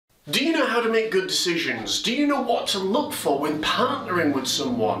Do you know how to make good decisions? Do you know what to look for when partnering with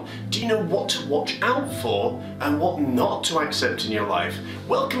someone? Do you know what to watch out for and what not to accept in your life?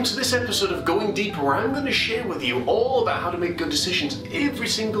 Welcome to this episode of Going Deeper, where I'm going to share with you all about how to make good decisions every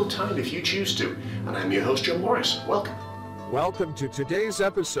single time if you choose to. And I'm your host, John Morris. Welcome. Welcome to today's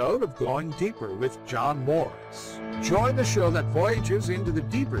episode of Going Deeper with John Morris. Join the show that voyages into the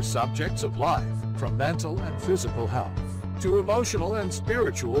deeper subjects of life, from mental and physical health to emotional and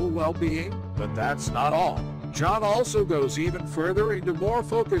spiritual well-being. But that's not all. John also goes even further into more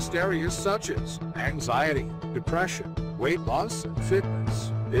focused areas such as anxiety, depression, weight loss, and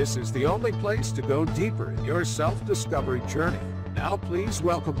fitness. This is the only place to go deeper in your self-discovery journey. Now please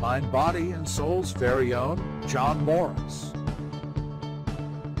welcome Mind, Body, and Soul's very own John Morris.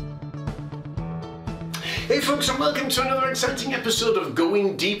 Hey folks, and welcome to another exciting episode of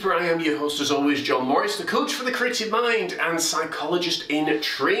Going Deeper. I am your host as always, John Morris, the coach for the creative mind and psychologist in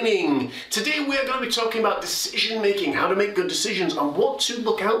training. Today we are going to be talking about decision making, how to make good decisions and what to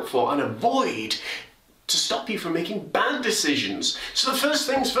look out for and avoid to stop you from making bad decisions. So the first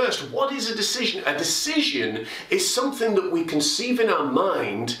things first, what is a decision? A decision is something that we conceive in our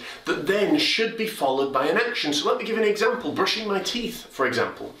mind that then should be followed by an action. So let me give an example, brushing my teeth, for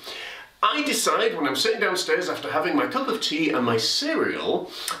example. I decide when I'm sitting downstairs after having my cup of tea and my cereal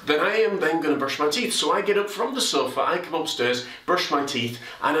that I am then going to brush my teeth. So I get up from the sofa, I come upstairs, brush my teeth,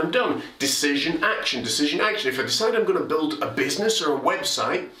 and I'm done. Decision, action, decision, action. If I decide I'm going to build a business or a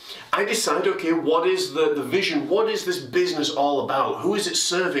website, I decide, okay, what is the vision? What is this business all about? Who is it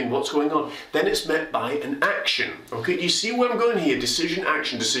serving? What's going on? Then it's met by an action. Okay, do you see where I'm going here? Decision,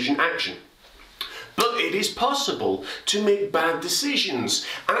 action, decision, action. But it is possible to make bad decisions.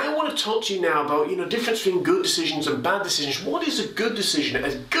 And I want to talk to you now about, difference between good decisions and bad decisions. What is a good decision?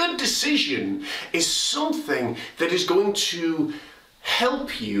 A good decision is something that is going to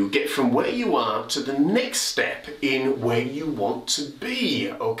help you get from where you are to the next step in where you want to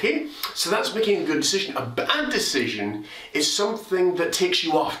be, okay? So that's making a good decision. A bad decision is something that takes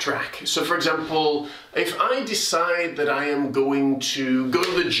you off track. So for example, if I decide that I am going to go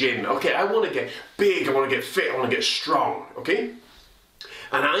to the gym, okay, I want to get big, I want to get fit, I want to get strong, okay?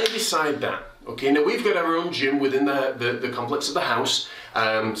 And I decide that. Okay, now we've got our own gym within the complex of the house.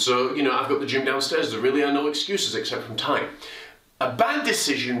 So, I've got the gym downstairs. There really are no excuses except from time. A bad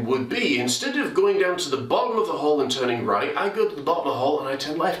decision would be, instead of going down to the bottom of the hall and turning right, I go to the bottom of the hall and I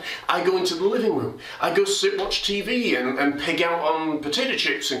turn left. I go into the living room. I go sit, watch TV and pig out on potato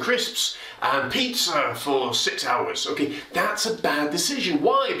chips and crisps and pizza for 6 hours. Okay, that's a bad decision.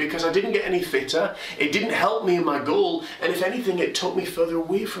 Why? Because I didn't get any fitter, it didn't help me in my goal, and if anything, it took me further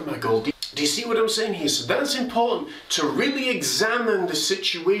away from my goal. Do you see what I'm saying here? So that's important to really examine the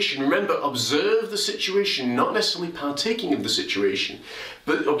situation. Remember, observe the situation, not necessarily partaking of the situation,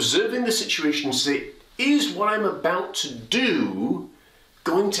 but observing the situation and say, is what I'm about to do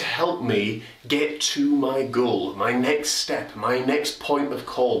going to help me get to my goal, my next step, my next point of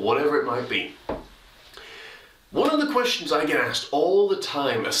call, whatever it might be? One of the questions I get asked all the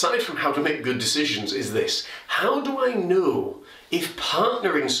time, aside from how to make good decisions, is this: how do I know if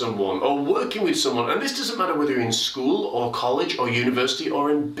partnering someone or working with someone, and this doesn't matter whether you're in school or college or university or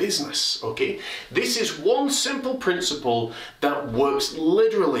in business, okay? This is one simple principle that works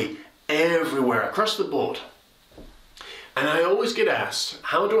literally everywhere, across the board. And I always get asked,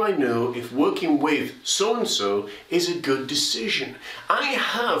 how do I know if working with so-and-so is a good decision? I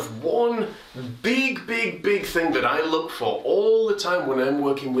have one big thing that I look for all the time when I'm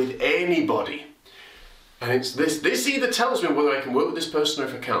working with anybody. And it's this either tells me whether I can work with this person or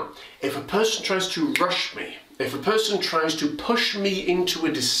if I can't. If a person tries to rush me, if a person tries to push me into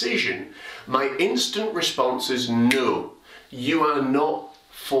a decision, my instant response is no, you are not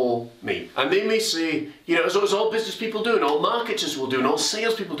for me. And they may say, as all business people do, and all marketers will do, and all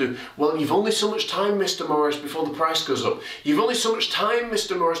salespeople do, well, you've only so much time, Mr. Morris, before the price goes up. You've only so much time,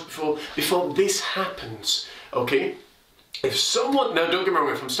 Mr. Morris, before this happens, okay? If someone, now don't get me wrong,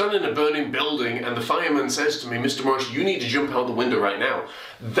 if I'm standing in a burning building and the fireman says to me, Mr. Morris, you need to jump out the window right now,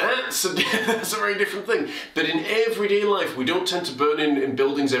 that's a very different thing. But in everyday life, we don't tend to burn in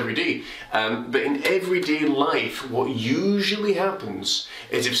buildings every day, but in everyday life, what usually happens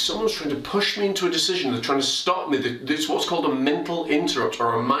is if someone's trying to push me into a decision, they're trying to stop me, it's what's called a mental interrupt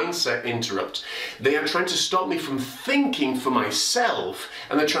or a mindset interrupt. They are trying to stop me from thinking for myself,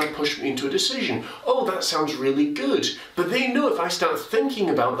 and they're trying to push me into a decision. Oh, that sounds really good. But they know if I start thinking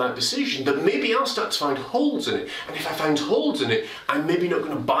about that decision, that maybe I'll start to find holes in it. And if I find holes in it, I'm maybe not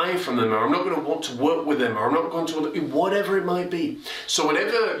going to buy from them, or I'm not going to want to work with them, or I'm not going to, whatever it might be. So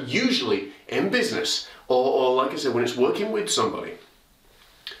whenever, usually in business, or like I said, when it's working with somebody,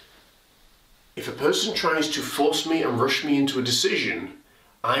 person tries to force me and rush me into a decision,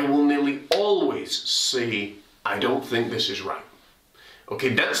 I will nearly always say, I don't think this is right.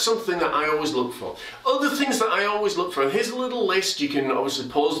 Okay, that's something that I always look for. Other things that I always look for, and here's a little list. You can obviously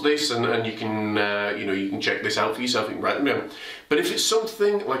pause this and you can, you can check this out for yourself, you can write them down. But if it's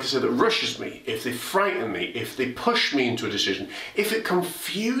something, like I said, that rushes me, if they frighten me, if they push me into a decision, if it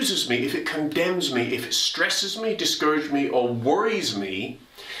confuses me, if it condemns me, if it stresses me, discourages me, or worries me,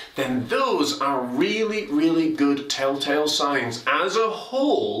 then those are really, really good telltale signs as a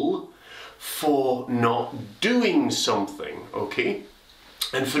whole for not doing something, okay?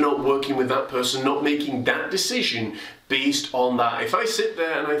 And for not working with that person, not making that decision based on that. If I sit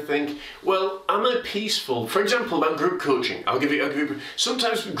there and I think, well, am I peaceful? For example, about group coaching, I'll give you,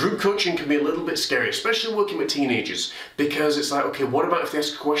 sometimes group coaching can be a little bit scary, especially working with teenagers, because it's like, okay, what about if they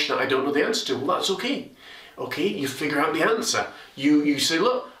ask a question that I don't know the answer to? Well, that's okay. Okay, you figure out the answer. You say,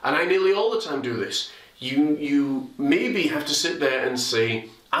 look, and I nearly all the time do this. You maybe have to sit there and say,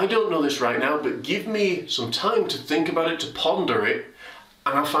 I don't know this right now, but give me some time to think about it, to ponder it,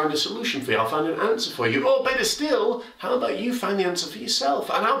 and I'll find a solution for you, I'll find an answer for you. Or better still, how about you find the answer for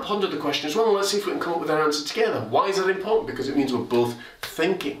yourself? And I'll ponder the question as well, and let's see if we can come up with an answer together. Why is that important? Because it means we're both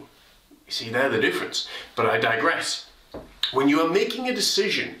thinking. You see, they're the difference. But I digress. When you are making a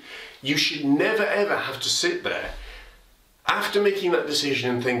decision, you should never ever have to sit there after making that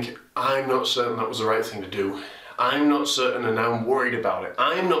decision and think, I'm not certain that was the right thing to do. I'm not certain and I'm worried about it.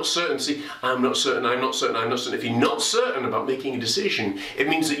 I'm not certain. See, I'm not certain, I'm not certain, I'm not certain. If you're not certain about making a decision, it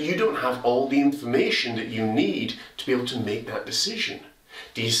means that you don't have all the information that you need to be able to make that decision.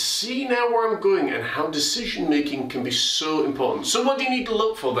 Do you see now where I'm going and how decision making can be so important? So what do you need to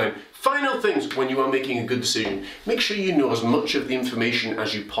look for then? Final things when you are making a good decision. Make sure you know as much of the information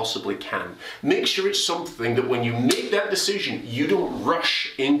as you possibly can. Make sure it's something that when you make that decision, you don't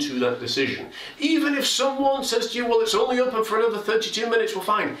rush into that decision. Even if someone says to you, well, it's only open for another 32 minutes, well,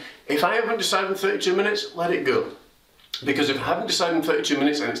 fine. If I haven't decided in 32 minutes, let it go. Because if I haven't decided in 32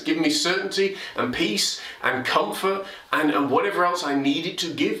 minutes and it's given me certainty and peace and comfort and whatever else I need it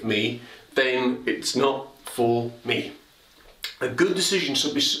to give me, then it's not for me. A good decision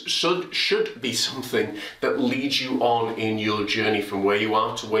should be something that leads you on in your journey from where you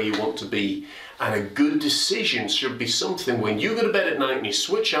are to where you want to be. And a good decision should be something when you go to bed at night and you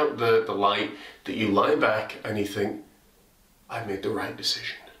switch out the light, that you lie back and you think, I've made the right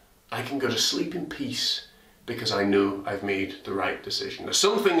decision. I can go to sleep in peace because I know I've made the right decision. Now,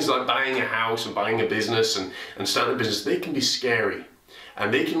 some things like buying a house and buying a business and starting a business, they can be scary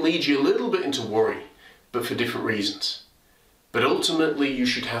and they can lead you a little bit into worry, but for different reasons. But ultimately you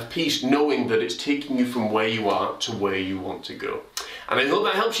should have peace knowing that it's taking you from where you are to where you want to go. And I hope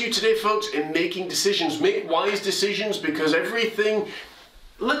that helps you today, folks, in making decisions. Make wise decisions, because everything...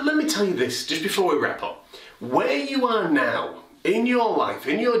 Let me tell you this, just before we wrap up. Where you are now, in your life,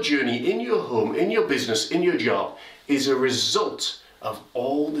 in your journey, in your home, in your business, in your job, is a result of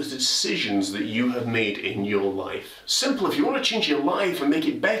all the decisions that you have made in your life. Simple. If you want to change your life and make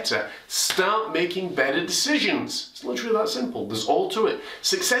it better, start making better decisions. It's literally that simple. There's all to it.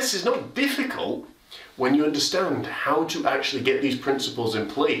 Success is not difficult when you understand how to actually get these principles in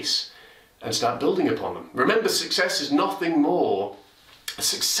place and start building upon them. Remember, success is nothing more. A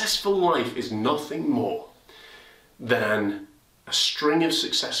successful life is nothing more than a string of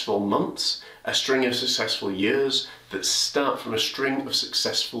successful months, a string of successful years that start from a string of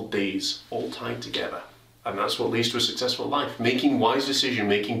successful days all tied together. And that's what leads to a successful life. Making wise decisions,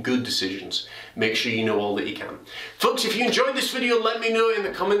 making good decisions. Make sure you know all that you can. Folks, if you enjoyed this video, let me know in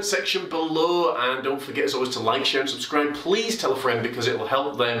the comment section below. And don't forget, as always, to like, share and subscribe. Please tell a friend, because it will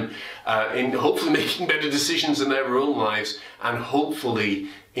help them in hopefully making better decisions in their own lives, and hopefully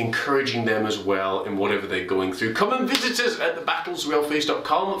encouraging them as well in whatever they're going through. Come and visit us at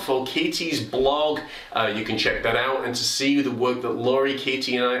thebattlesweallface.com for Katie's blog. You can check that out, and to see the work that Laurie,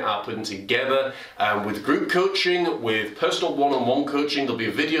 Katie and I are putting together with group coaching, with personal one-on-one coaching. There'll be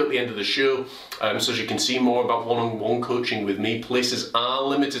a video at the end of the show so you can see more about one-on-one coaching with me. Places are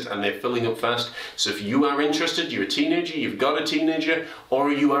limited and they're filling up fast. So if you are interested, you're a teenager, you've got a teenager,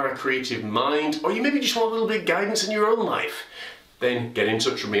 or you are a creative mind, or you maybe just want a little bit of guidance in your own life, then get in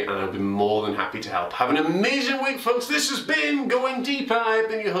touch with me and I'll be more than happy to help. Have an amazing week, folks. This has been Going Deeper. I've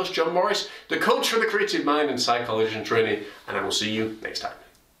been your host, John Morris, the coach for the creative mind and psychology and training, and I will see you next time.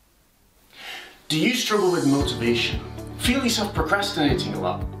 Do you struggle with motivation? Feel yourself procrastinating a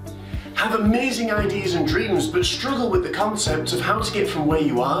lot? Have amazing ideas and dreams but struggle with the concept of how to get from where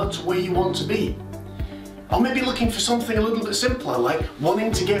you are to where you want to be? Or maybe looking for something a little bit simpler, like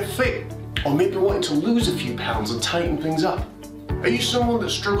wanting to get fit, or maybe wanting to lose a few pounds and tighten things up? Are you someone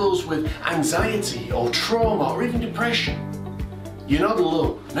that struggles with anxiety or trauma or even depression? You're not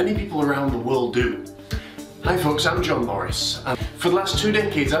alone. Many people around the world do. Hi folks, I'm John Morris. And for the last 2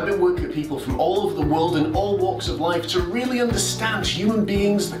 decades I've been working with people from all over the world in all walks of life to really understand human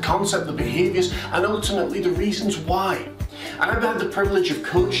beings, the concept, the behaviours, and ultimately the reasons why. And I've had the privilege of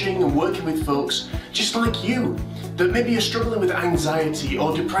coaching and working with folks just like you that maybe are struggling with anxiety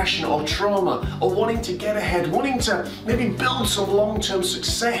or depression or trauma or wanting to get ahead, wanting to maybe build some long-term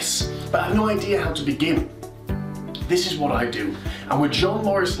success but have no idea how to begin. This is what I do, and with John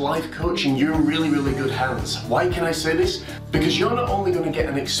Morris Life Coaching you're in really good hands. Why can I say this? Because you're not only going to get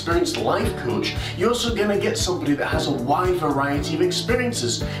an experienced life coach, you're also going to get somebody that has a wide variety of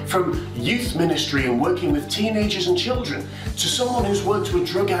experiences, from youth ministry and working with teenagers and children, to someone who's worked with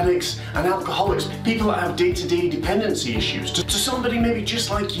drug addicts and alcoholics, people that have day-to-day dependency issues, to somebody maybe just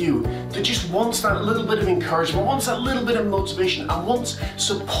like you that just wants that little bit of encouragement, wants that little bit of motivation and wants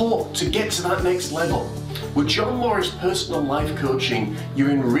support to get to that next level. With John Morris Personal Life Coaching, you're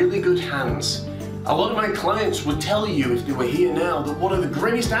in really good hands. A lot of my clients would tell you, if they were here now, that one of the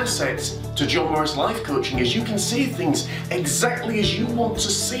greatest assets to John Morris Life Coaching is you can see things exactly as you want to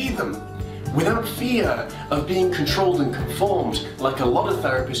see them, without fear of being controlled and conformed like a lot of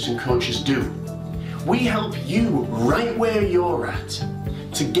therapists and coaches do. We help you right where you're at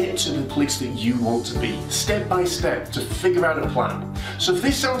to get to the place that you want to be, step by step, to figure out a plan. So if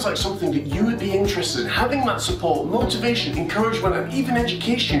this sounds like something that you would be interested in, having that support, motivation, encouragement, and even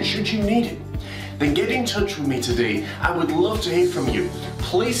education should you need it, then get in touch with me today. I would love to hear from you.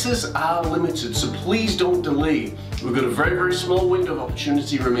 Places are limited, so please don't delay. We've got a very small window of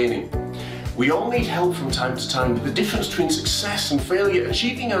opportunity remaining. We all need help from time to time, but the difference between success and failure,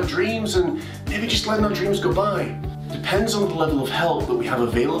 achieving our dreams and maybe just letting our dreams go by, depends on the level of help that we have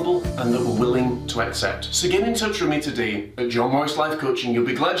available and that we're willing to accept. So get in touch with me today at John Morris Life Coaching. You'll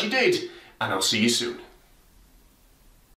be glad you did, and I'll see you soon.